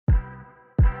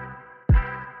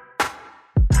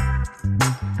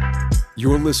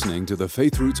You're listening to the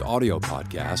Faith Roots audio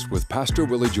podcast with Pastor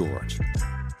Willie George.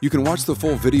 You can watch the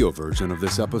full video version of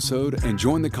this episode and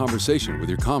join the conversation with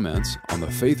your comments on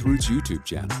the Faith Roots YouTube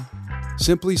channel.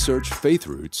 Simply search Faith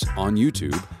Roots on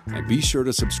YouTube and be sure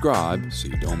to subscribe so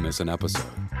you don't miss an episode.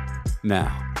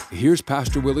 Now, here's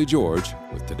Pastor Willie George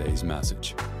with today's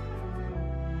message.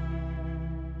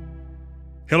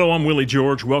 Hello, I'm Willie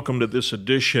George. Welcome to this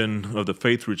edition of the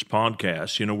Faith Roots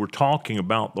podcast. You know, we're talking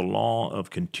about the law of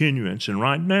continuance, and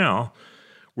right now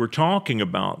we're talking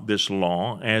about this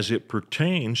law as it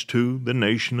pertains to the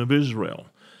nation of Israel.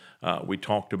 We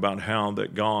talked about how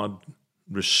that God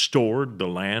restored the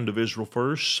land of Israel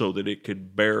first so that it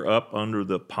could bear up under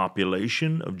the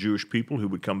population of Jewish people who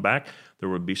would come back. There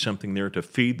would be something there to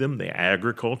feed them. The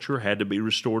agriculture had to be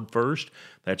restored first.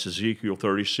 That's Ezekiel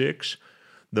 36.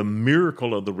 The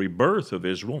miracle of the rebirth of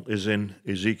Israel is in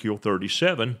Ezekiel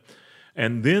 37.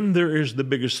 And then there is the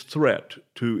biggest threat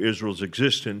to Israel's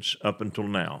existence up until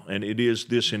now. And it is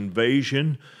this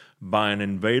invasion by an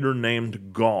invader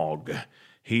named Gog.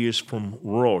 He is from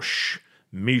Rosh,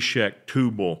 Meshech,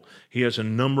 Tubal. He has a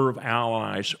number of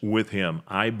allies with him.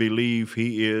 I believe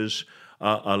he is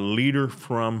a leader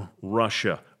from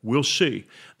Russia. We'll see.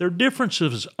 There are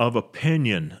differences of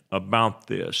opinion about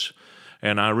this.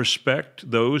 And I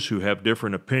respect those who have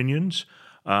different opinions.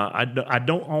 I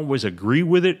don't always agree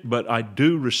with it, but I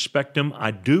do respect them.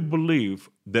 I do believe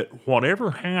that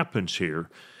whatever happens here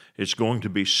is going to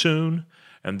be soon,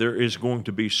 and there is going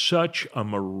to be such a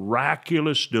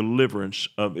miraculous deliverance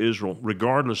of Israel,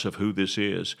 regardless of who this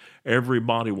is.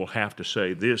 Everybody will have to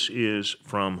say, this is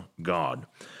from God.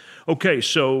 Okay,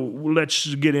 so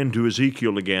let's get into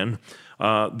Ezekiel again.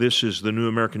 This is the New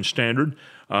American Standard.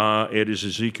 It is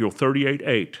Ezekiel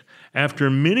 38:8. After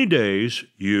many days,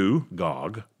 you,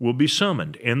 Gog, will be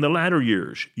summoned. In the latter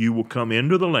years, you will come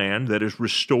into the land that is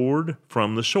restored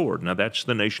from the sword. Now, that's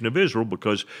the nation of Israel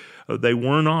because they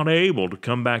were not able to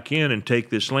come back in and take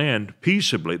this land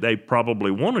peaceably. They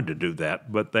probably wanted to do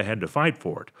that, but they had to fight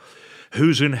for it.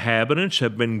 Whose inhabitants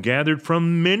have been gathered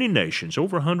from many nations,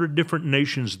 over 100 different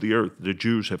nations of the earth the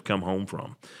Jews have come home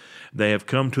from. They have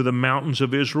come to the mountains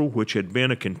of Israel, which had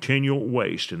been a continual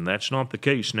waste, and that's not the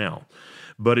case now.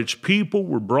 But its people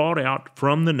were brought out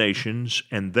from the nations,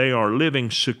 and they are living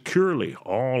securely,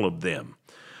 all of them.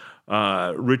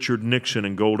 Richard Nixon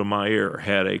and Golda Meir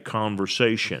had a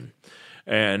conversation,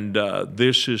 and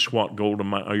this is what Golda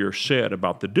Meir said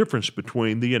about the difference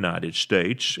between the United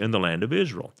States and the land of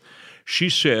Israel.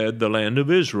 She said the land of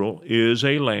Israel is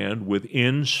a land with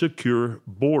insecure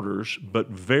borders but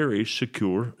very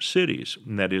secure cities,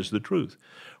 and that is the truth.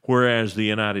 Whereas the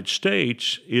United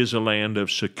States is a land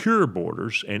of secure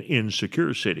borders and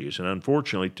insecure cities. And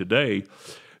unfortunately today,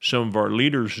 some of our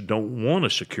leaders don't want to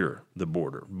secure the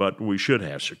border, but we should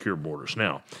have secure borders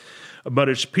now. But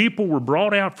its people were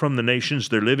brought out from the nations,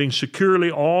 they're living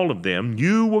securely, all of them.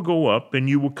 You will go up and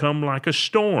you will come like a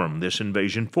storm, this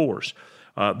invasion force.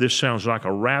 This sounds like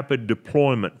a rapid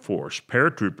deployment force,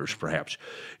 paratroopers perhaps.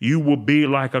 You will be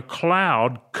like a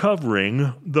cloud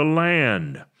covering the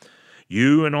land,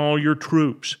 you and all your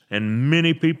troops, and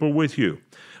many people with you.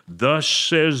 Thus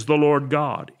says the Lord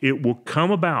God, it will come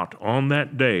about on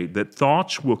that day that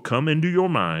thoughts will come into your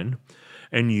mind,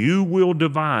 and you will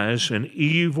devise an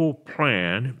evil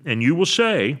plan, and you will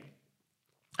say,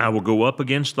 I will go up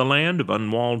against the land of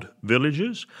unwalled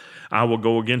villages. I will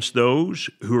go against those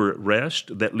who are at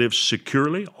rest, that live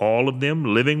securely, all of them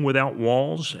living without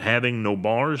walls, having no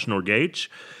bars nor gates,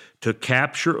 to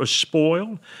capture a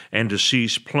spoil and to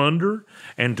seize plunder,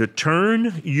 and to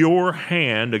turn your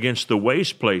hand against the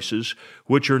waste places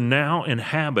which are now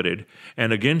inhabited,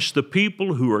 and against the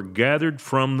people who are gathered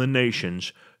from the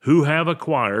nations, who have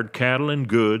acquired cattle and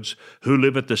goods, who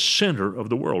live at the center of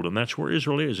the world. And that's where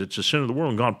Israel is. It's the center of the world.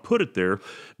 And God put it there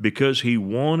because he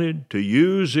wanted to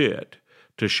use it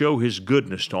to show his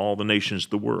goodness to all the nations of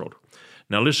the world.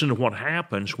 Now listen to what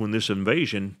happens when this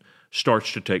invasion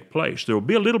starts to take place. There will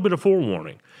be a little bit of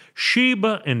forewarning.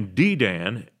 Sheba and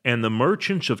Dedan and the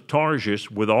merchants of Tarshish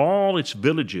with all its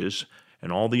villages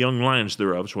and all the young lions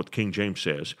thereof, is what King James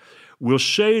says, will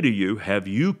say to you, have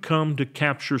you come to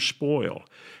capture spoil?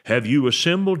 Have you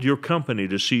assembled your company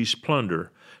to seize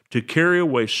plunder, to carry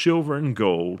away silver and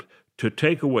gold, to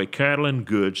take away cattle and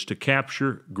goods, to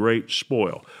capture great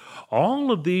spoil?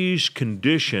 All of these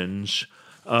conditions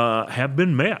have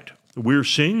been met. We're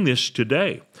seeing this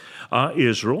today.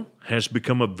 Israel has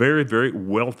become a very, very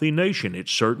wealthy nation. It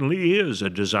certainly is a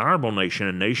desirable nation,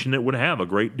 a nation that would have a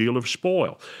great deal of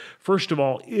spoil. First of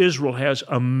all, Israel has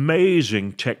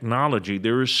amazing technology.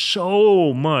 There is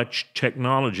so much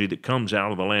technology that comes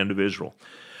out of the land of Israel.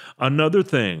 Another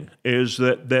thing is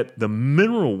that the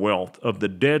mineral wealth of the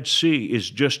Dead Sea is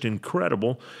just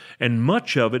incredible, and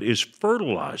much of it is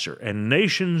fertilizer, and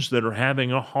nations that are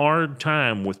having a hard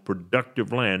time with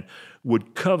productive land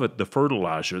would covet the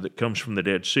fertilizer that comes from the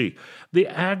Dead Sea. The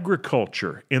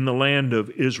agriculture in the land of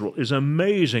Israel is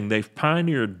amazing. They've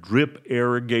pioneered drip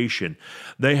irrigation.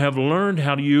 They have learned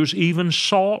how to use even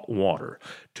salt water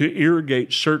to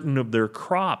irrigate certain of their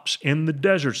crops in the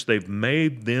deserts. They've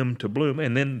made them to bloom.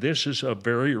 And then this is a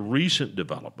very recent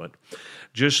development.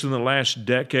 Just in the last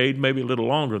decade, maybe a little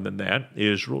longer than that,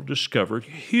 Israel discovered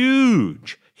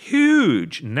huge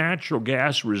natural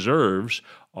gas reserves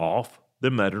off the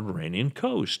Mediterranean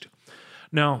coast.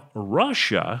 Now,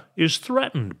 Russia is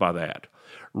threatened by that.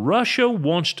 Russia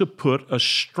wants to put a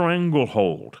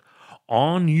stranglehold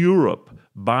on Europe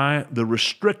by the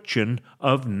restriction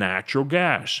of natural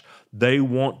gas. They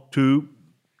want to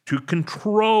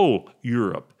control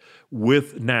Europe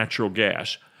with natural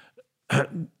gas.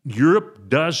 Europe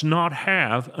does not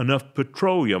have enough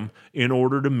petroleum in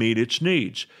order to meet its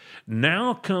needs.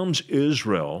 Now comes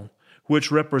Israel,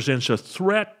 which represents a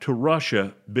threat to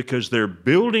Russia because they're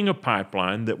building a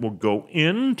pipeline that will go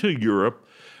into Europe,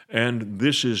 and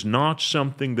this is not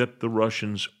something that the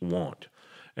Russians want.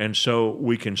 And so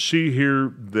we can see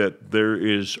here that there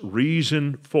is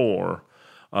reason for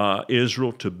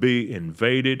Israel to be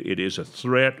invaded. It is a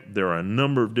threat. There are a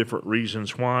number of different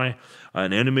reasons why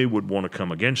an enemy would want to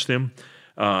come against them.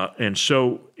 And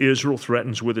so Israel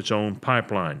threatens with its own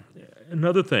pipeline.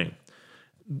 Another thing,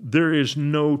 there is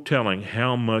no telling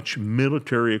how much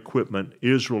military equipment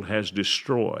Israel has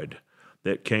destroyed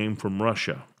that came from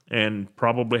Russia and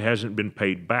probably hasn't been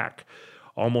paid back.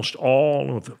 Almost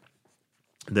all of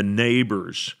the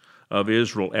neighbors of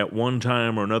Israel at one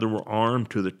time or another were armed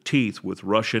to the teeth with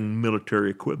Russian military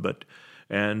equipment,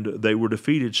 and they were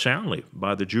defeated soundly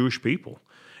by the Jewish people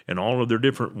in all of their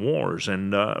different wars,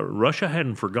 and Russia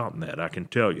hadn't forgotten that, I can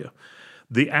tell you.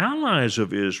 The allies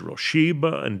of Israel,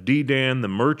 Sheba and Dedan, the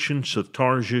merchants of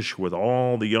Tarshish with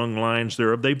all the young lions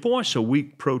thereof, they voice a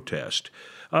weak protest.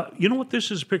 You know what this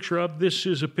is a picture of? This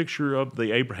is a picture of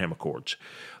the Abraham Accords.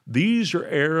 These are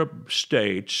Arab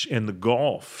states in the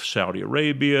Gulf, Saudi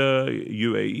Arabia,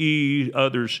 UAE,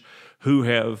 others, who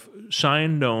have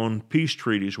signed on peace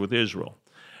treaties with Israel.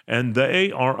 And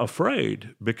they are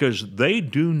afraid because they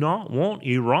do not want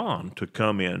Iran to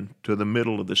come in to the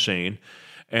middle of the scene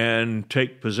and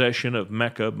take possession of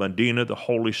Mecca, Medina, the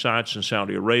holy sites in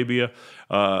Saudi Arabia.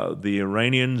 The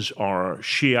Iranians are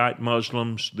Shiite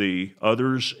Muslims. The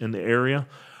others in the area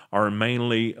are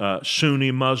mainly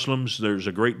Sunni Muslims. There's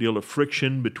a great deal of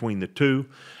friction between the two.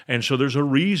 And so there's a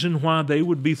reason why they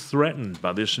would be threatened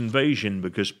by this invasion,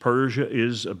 because Persia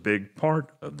is a big part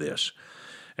of this.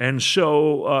 And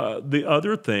so the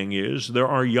other thing is there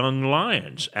are young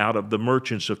lions out of the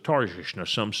merchants of Tarshish. Now,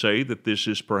 some say that this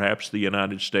is perhaps the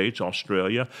United States,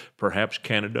 Australia, perhaps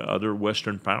Canada, other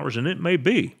Western powers, and it may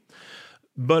be.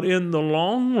 But in the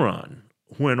long run,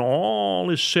 when all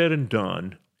is said and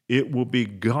done, it will be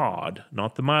God,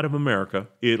 not the might of America,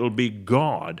 it'll be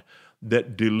God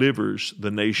that delivers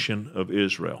the nation of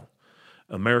Israel.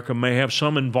 America may have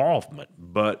some involvement,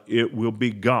 but it will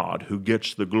be God who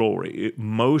gets the glory.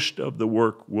 Most of the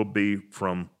work will be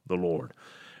from the Lord.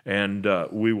 And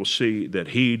we will see that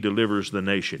He delivers the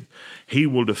nation. He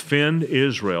will defend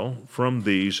Israel from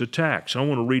these attacks. I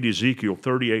want to read Ezekiel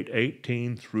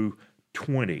 38:18 through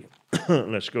 20.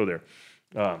 Let's go there.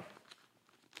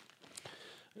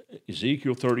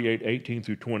 Ezekiel 38:18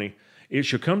 through 20. It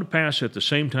shall come to pass at the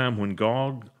same time when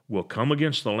Gog will come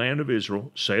against the land of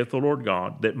Israel, saith the Lord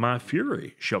God, that my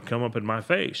fury shall come up in my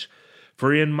face.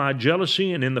 For in my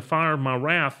jealousy and in the fire of my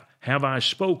wrath have I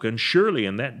spoken, surely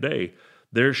in that day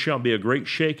there shall be a great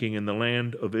shaking in the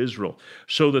land of Israel,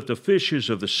 so that the fishes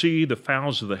of the sea, the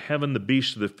fowls of the heaven, the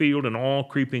beasts of the field, and all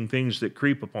creeping things that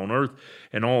creep upon earth,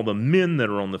 and all the men that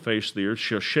are on the face of the earth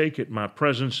shall shake at my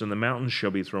presence, and the mountains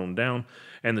shall be thrown down,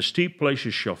 and the steep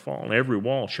places shall fall, and every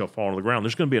wall shall fall to the ground.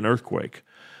 There's going to be an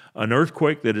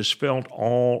earthquake that is felt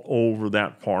all over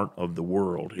that part of the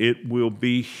world. It will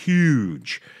be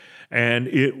huge, and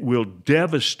it will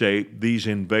devastate these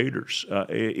invaders.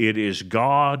 It is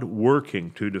God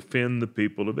working to defend the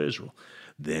people of Israel.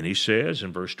 Then he says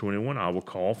in verse 21, I will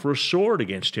call for a sword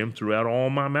against him throughout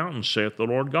all my mountains, saith the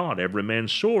Lord God. Every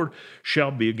man's sword shall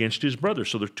be against his brother.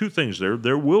 So there's two things there.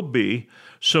 There will be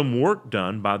some work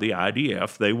done by the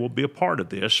IDF. They will be a part of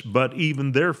this, but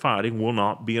even their fighting will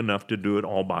not be enough to do it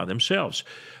all by themselves.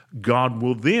 God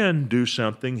will then do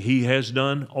something He has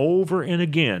done over and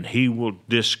again. He will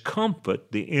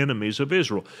discomfit the enemies of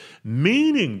Israel,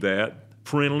 meaning that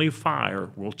friendly fire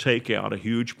will take out a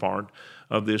huge part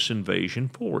of this invasion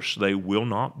force. They will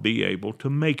not be able to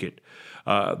make it.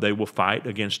 They will fight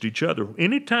against each other.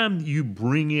 Anytime you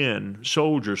bring in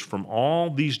soldiers from all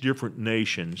these different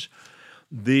nations,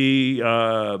 the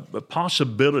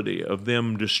possibility of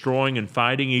them destroying and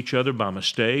fighting each other by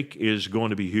mistake is going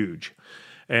to be huge.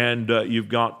 And you've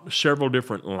got several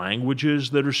different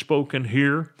languages that are spoken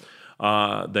here.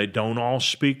 They don't all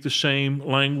speak the same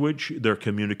language. Their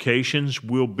communications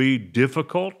will be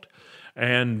difficult.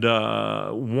 And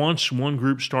once one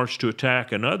group starts to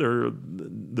attack another,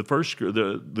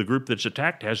 the group that's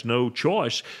attacked has no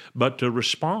choice but to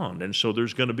respond. And so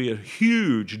there's going to be a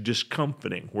huge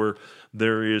discomfiting where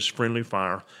there is friendly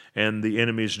fire and the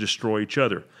enemies destroy each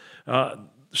other.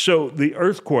 So the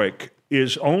earthquake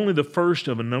is only the first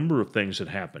of a number of things that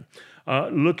happen.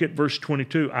 Look at verse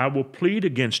 22. I will plead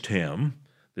against him,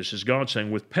 this is God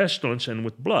saying, with pestilence and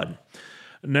with blood.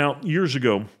 Now, years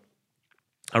ago,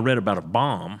 I read about a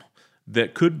bomb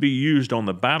that could be used on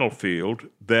the battlefield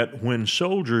that when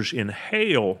soldiers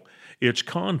inhale its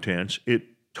contents, it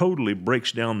totally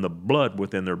breaks down the blood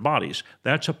within their bodies.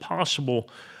 That's a possible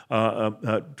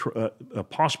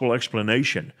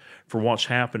explanation for what's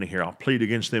happening here. I'll plead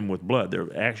against them with blood. Their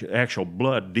actual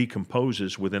blood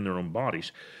decomposes within their own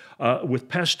bodies. With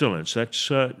pestilence,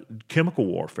 that's chemical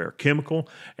warfare. Chemical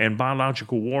and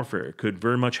biological warfare could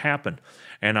very much happen.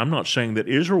 And I'm not saying that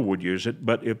Israel would use it,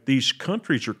 but if these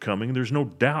countries are coming, there's no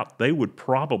doubt they would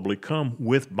probably come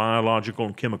with biological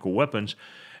and chemical weapons.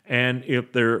 And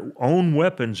if their own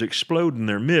weapons explode in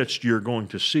their midst, you're going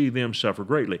to see them suffer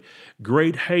greatly.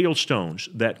 Great hailstones,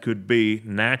 that could be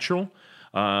natural.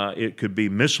 It could be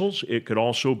missiles. It could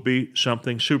also be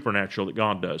something supernatural that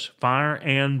God does. Fire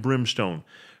and brimstone.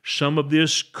 Some of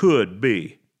this could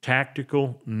be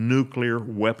tactical nuclear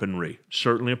weaponry,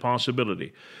 certainly a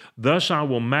possibility. Thus I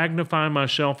will magnify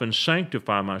myself and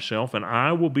sanctify myself, and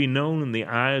I will be known in the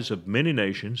eyes of many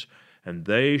nations, and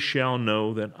they shall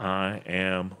know that I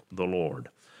am the Lord.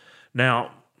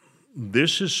 Now,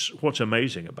 this is what's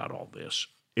amazing about all this,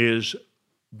 is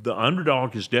the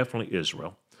underdog is definitely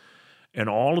Israel, and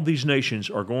all of these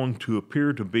nations are going to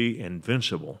appear to be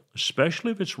invincible,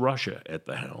 especially if it's Russia at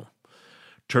the helm.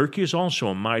 Turkey is also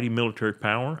a mighty military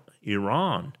power.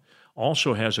 Iran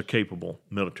also has a capable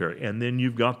military. And then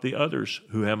you've got the others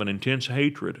who have an intense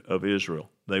hatred of Israel.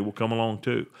 They will come along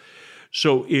too.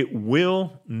 So it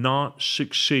will not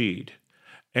succeed.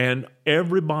 And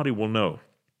everybody will know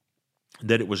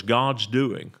that it was God's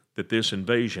doing that this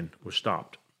invasion was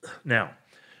stopped. Now,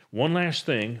 one last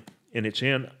thing, and it's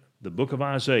in the book of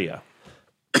Isaiah,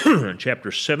 chapter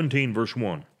 17, verse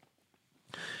 1.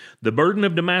 The burden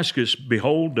of Damascus,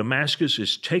 behold, Damascus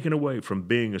is taken away from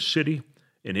being a city,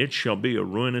 and it shall be a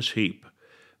ruinous heap.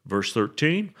 Verse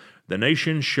 13, the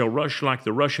nations shall rush like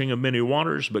the rushing of many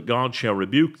waters, but God shall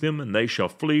rebuke them, and they shall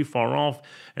flee far off,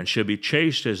 and shall be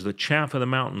chased as the chaff of the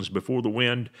mountains before the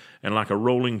wind, and like a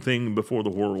rolling thing before the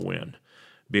whirlwind.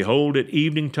 Behold, at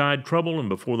eventide trouble, and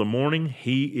before the morning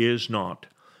he is not.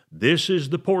 This is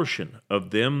the portion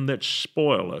of them that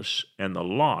spoil us, and the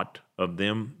lot of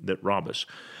them that rob us.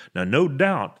 Now, no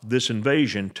doubt this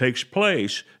invasion takes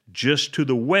place just to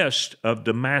the west of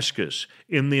Damascus,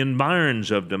 in the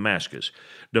environs of Damascus.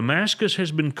 Damascus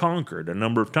has been conquered a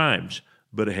number of times,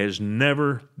 but it has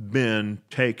never been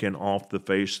taken off the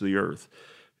face of the earth.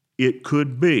 It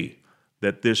could be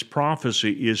that this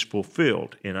prophecy is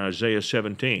fulfilled in Isaiah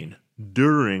 17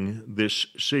 during this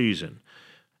season.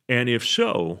 And if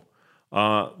so,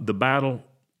 the battle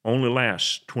only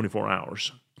lasts 24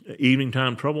 hours. Evening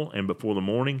time trouble, and before the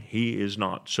morning, he is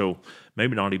not. So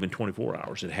maybe not even 24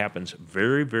 hours. It happens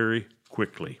very, very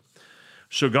quickly.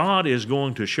 So God is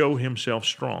going to show himself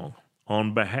strong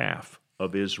on behalf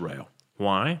of Israel.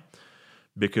 Why?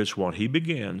 Because what he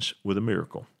begins with a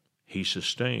miracle, he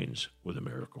sustains with a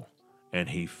miracle, and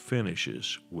he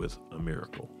finishes with a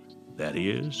miracle. That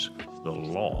is the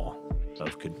law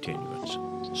of continuance.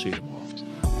 See you tomorrow.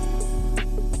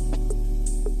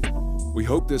 We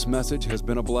hope this message has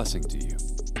been a blessing to you.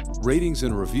 Ratings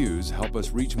and reviews help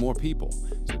us reach more people,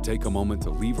 so take a moment to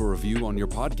leave a review on your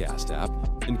podcast app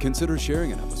and consider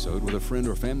sharing an episode with a friend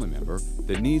or family member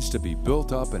that needs to be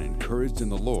built up and encouraged in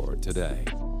the Lord today.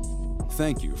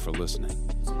 Thank you for listening.